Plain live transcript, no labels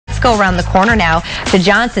go around the corner now to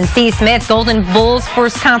Johnson C. Smith. Golden Bulls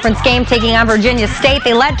first conference game taking on Virginia State.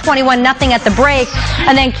 They led 21-0 at the break.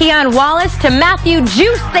 And then Keon Wallace to Matthew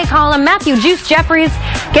Juice, they call him. Matthew Juice Jeffries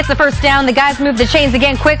gets the first down. The guys move the chains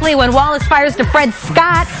again quickly when Wallace fires to Fred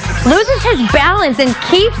Scott. Loses his balance and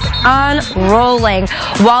keeps on rolling.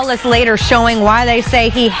 Wallace later showing why they say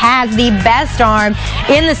he has the best arm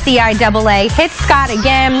in the CIAA. Hits Scott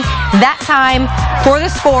again, that time for the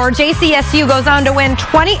score. JCSU goes on to win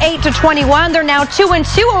 28-21. They're now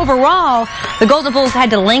 2-2 overall. The Golden Bulls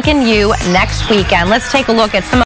head to Lincoln U next weekend. Let's take a look at some